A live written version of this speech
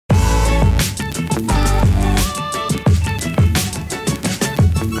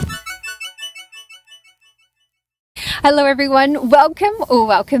Hello everyone, welcome or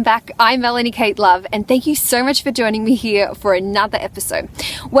welcome back. I'm Melanie Kate Love and thank you so much for joining me here for another episode.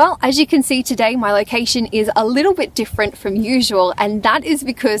 Well, as you can see today, my location is a little bit different from usual, and that is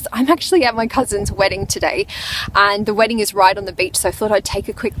because I'm actually at my cousin's wedding today, and the wedding is right on the beach, so I thought I'd take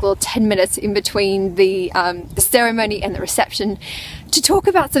a quick little 10 minutes in between the ceremony and the reception to talk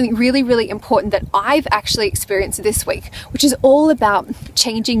about something really important that I've actually experienced this week, which is all about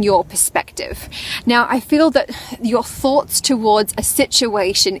changing your perspective. Now, I feel that your thoughts towards a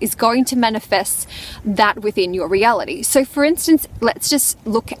situation is going to manifest that within your reality. So for instance, let's just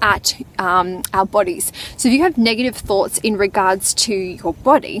look at our bodies. So if you have negative thoughts in regards to your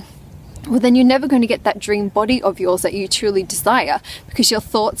body, well, then you're never going to get that dream body of yours that you truly desire, because your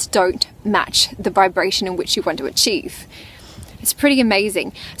thoughts don't match the vibration in which you want to achieve. It's pretty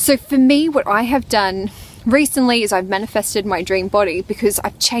amazing. So for me, what I have done recently is I've manifested my dream body because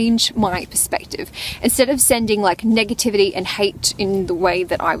I've changed my perspective. Instead of sending like negativity and hate in the way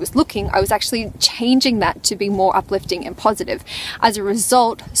that I was looking, I was actually changing that to be more uplifting and positive. As a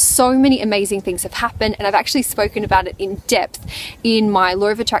result, so many amazing things have happened, and I've actually spoken about it in depth in my Law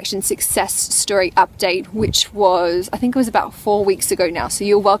of Attraction Success Story update, which was, I think it was about 4 weeks ago now. So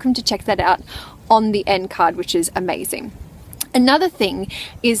you're welcome to check that out on the end card, which is amazing. Another thing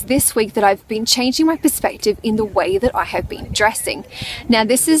is this week that I've been changing my perspective in the way that I have been dressing. Now,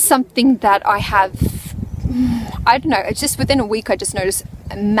 this is something that I have, I don't know, it's just within a week I just noticed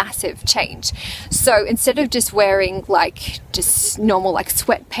a massive change. So instead of just wearing like just normal like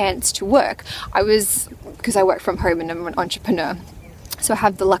sweatpants to work, because I work from home and I'm an entrepreneur, so I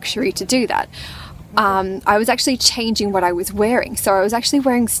have the luxury to do that. I was actually changing what I was wearing. So I was actually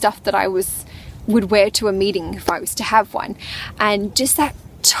wearing stuff that I would wear to a meeting if I was to have one, and just that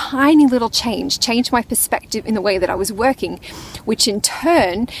tiny little change changed my perspective in the way that I was working, which in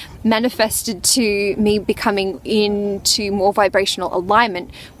turn manifested to me becoming into more vibrational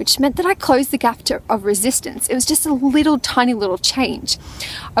alignment, which meant that I closed the gap of resistance. It was just a little tiny little change.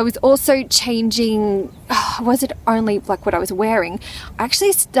 I was also changing, was it only like what I was wearing? I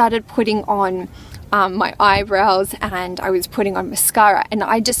actually started putting on my eyebrows, and I was putting on mascara, and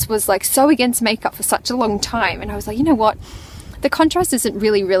I just was like so against makeup for such a long time, and I was like, you know what, the contrast isn't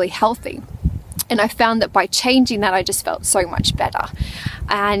really healthy. And I found that by changing that, I just felt so much better.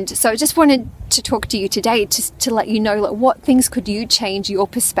 And so I just wanted to talk to you today to let you know, like, what things could you change your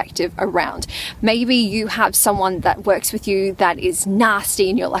perspective around. Maybe you have someone that works with you that is nasty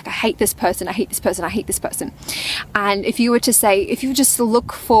and you're like, I hate this person, I hate this person, I hate this person. And if you were to say, if you just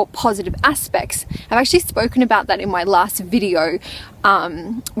look for positive aspects, I've actually spoken about that in my last video,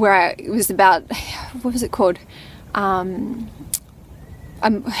 where it was about, what was it called? How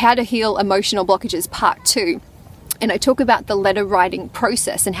to Heal Emotional Blockages Part 2. And I talk about the letter writing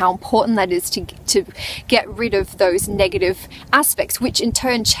process and how important that is to get rid of those negative aspects, which in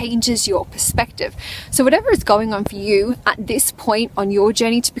turn changes your perspective. So whatever is going on for you at this point on your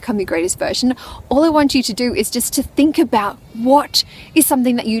journey to become your greatest version, all I want you to do is just to think about what is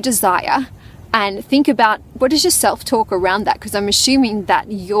something that you desire, and think about what is your self-talk around that, because I'm assuming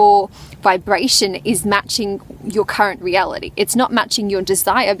that your vibration is matching your current reality. It's not matching your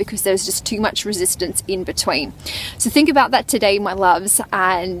desire because there's just too much resistance in between. So think about that today, my loves,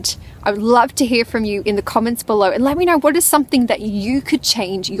 and I would love to hear from you in the comments below, and let me know what is something that you could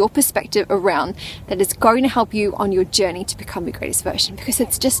change your perspective around that is going to help you on your journey to become your greatest version, because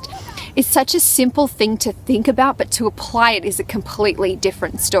it's such a simple thing to think about, but to apply it is a completely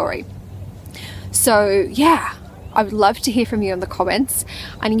different story. So yeah, I would love to hear from you in the comments.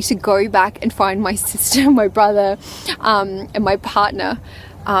 I need to go back and find my sister, my brother, and my partner,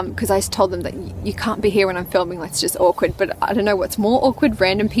 because I told them that you can't be here when I'm filming, that's just awkward. But I don't know what's more awkward,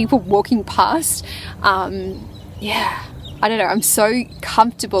 random people walking past. Yeah, I don't know, I'm so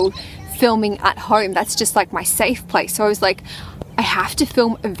comfortable filming at home. That's just like my safe place. So I was like, I have to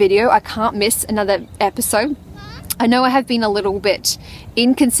film a video, I can't miss another episode. I know I have been a little bit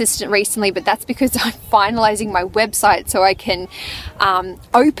inconsistent recently, but that's because I'm finalizing my website so I can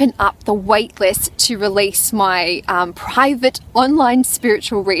open up the waitlist to release my private online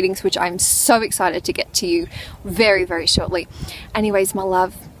spiritual readings, which I'm so excited to get to you very shortly. Anyways, my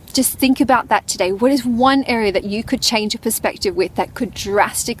love, just think about that today. What is one area that you could change your perspective with that could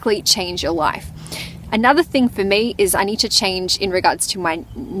drastically change your life? Another thing for me is I need to change in regards to my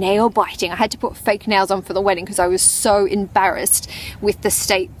nail biting. I had to put fake nails on for the wedding because I was so embarrassed with the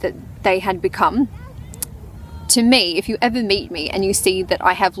state that they had become. To me, if you ever meet me and you see that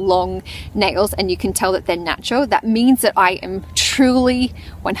I have long nails and you can tell that they're natural, that means that I am truly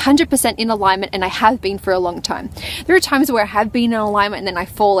 100% in alignment, and I have been for a long time. There are times where I have been in alignment and then I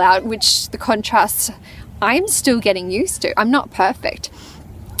fall out, which the contrast I'm still getting used to. I'm not perfect.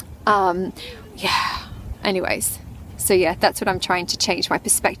 Yeah, anyways. So yeah, that's what I'm trying to change my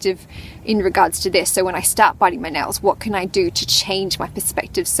perspective in regards to this. So when I start biting my nails, what can I do to change my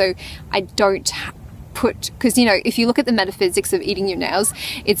perspective so I don't because you know, if you look at the metaphysics of eating your nails,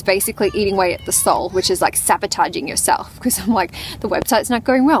 it's basically eating away at the soul, which is like sabotaging yourself. Because I'm like, the website's not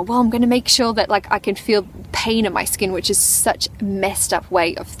going well, I'm going to make sure that like I can feel pain in my skin, which is such a messed up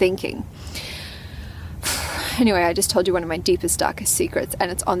way of thinking. Anyway, I just told you one of my deepest, darkest secrets,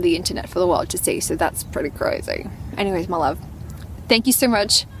 and it's on the internet for the world to see, so that's pretty crazy. Anyways, my love, thank you so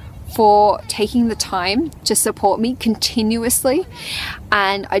much for taking the time to support me continuously,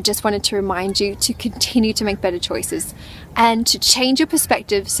 and I just wanted to remind you to continue to make better choices and to change your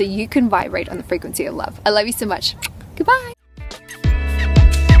perspective so you can vibrate on the frequency of love. I love you so much. Goodbye.